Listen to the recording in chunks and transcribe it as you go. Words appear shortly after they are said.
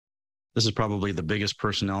This is probably the biggest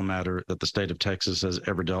personnel matter that the state of Texas has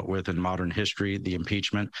ever dealt with in modern history, the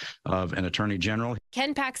impeachment of an attorney general.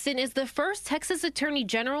 Ken Paxton is the first Texas Attorney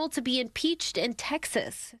General to be impeached in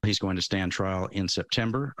Texas. He's going to stand trial in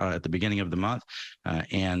September at the beginning of the month,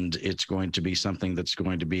 and it's going to be something that's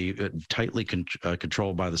going to be tightly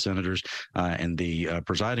controlled by the senators and the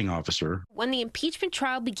presiding officer. When the impeachment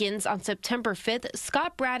trial begins on September 5th,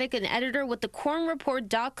 Scott Braddock, an editor with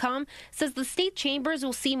thequorumreport.com, says the state chambers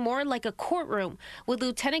will seem more like a courtroom, with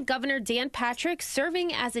Lieutenant Governor Dan Patrick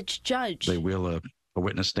serving as its judge. They will a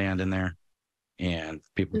witness stand in there, and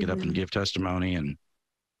people get up and give testimony, and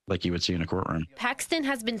like you would see in a courtroom. Paxton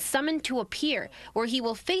has been summoned to appear, where he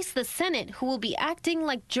will face the Senate, who will be acting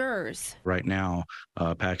like jurors. Right now,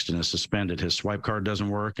 Paxton is suspended. His swipe card doesn't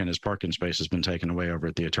work, and his parking space has been taken away over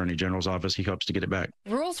at the Attorney General's office. He hopes to get it back.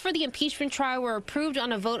 Rules for the impeachment trial were approved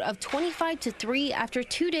on a vote of 25-3 after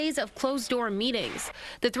 2 days of closed-door meetings.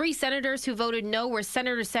 The three senators who voted no were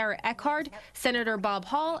Senator Sarah Eckhart, Senator Bob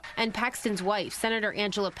Hall, and Paxton's wife, Senator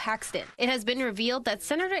Angela Paxton. It has been revealed that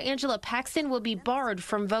Senator Angela Paxton will be barred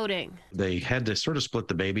from voting. They had to sort of split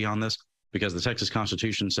the baby on this because the Texas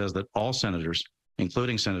Constitution says that all senators,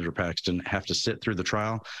 including Senator Paxton, have to sit through the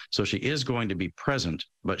trial. So she is going to be present,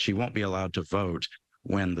 but she won't be allowed to vote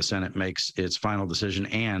when the Senate makes its final decision,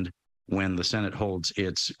 and when the Senate holds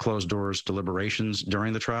its closed doors deliberations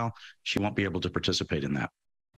during the trial, she won't be able to participate in that.